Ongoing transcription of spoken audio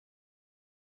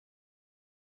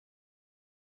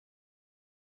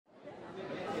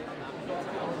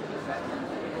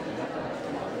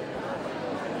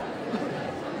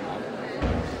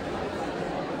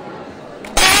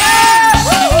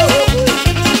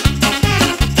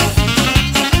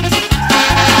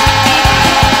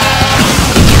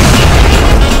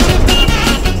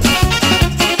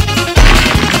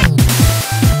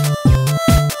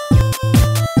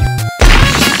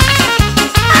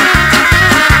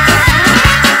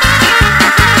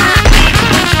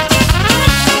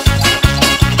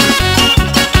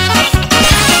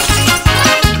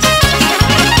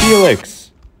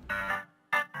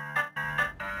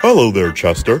Hello there,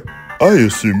 Chester. I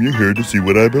assume you're here to see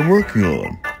what I've been working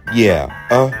on.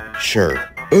 Yeah, sure.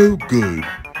 Oh, good.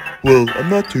 Well,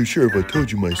 I'm not too sure if I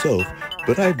told you myself,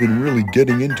 but I've been really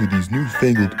getting into these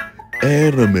newfangled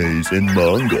animes and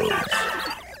mangas.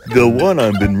 The one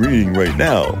I've been reading right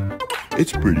now,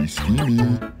 it's pretty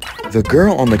steamy. The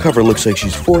girl on the cover looks like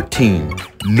she's 14.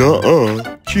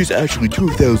 Nuh-uh. She's actually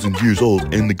 2,000 years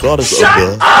old and the goddess Shut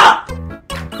of the... up!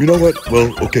 You know what?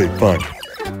 Well, okay, fine.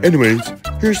 Anyways,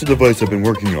 here's the device I've been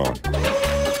working on.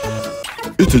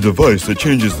 It's a device that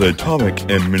changes the atomic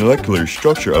and molecular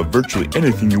structure of virtually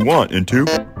anything you want into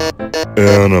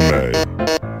anime.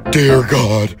 Dear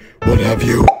God, what have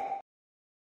you?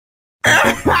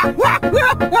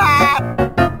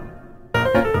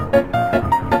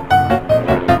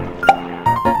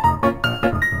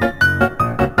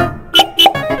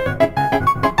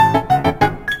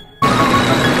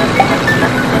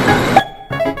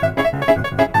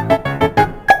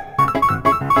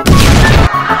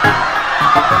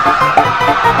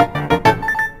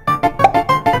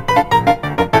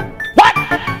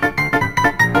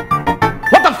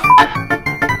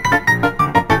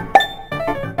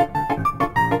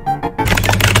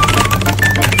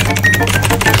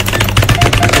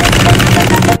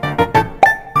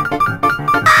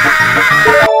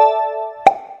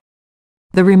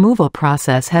 The removal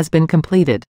process has been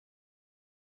completed.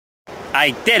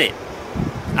 I did it!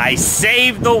 I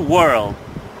saved the world!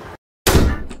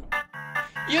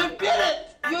 You did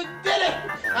it! You did it!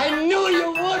 I knew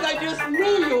you would! I just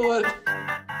knew you would!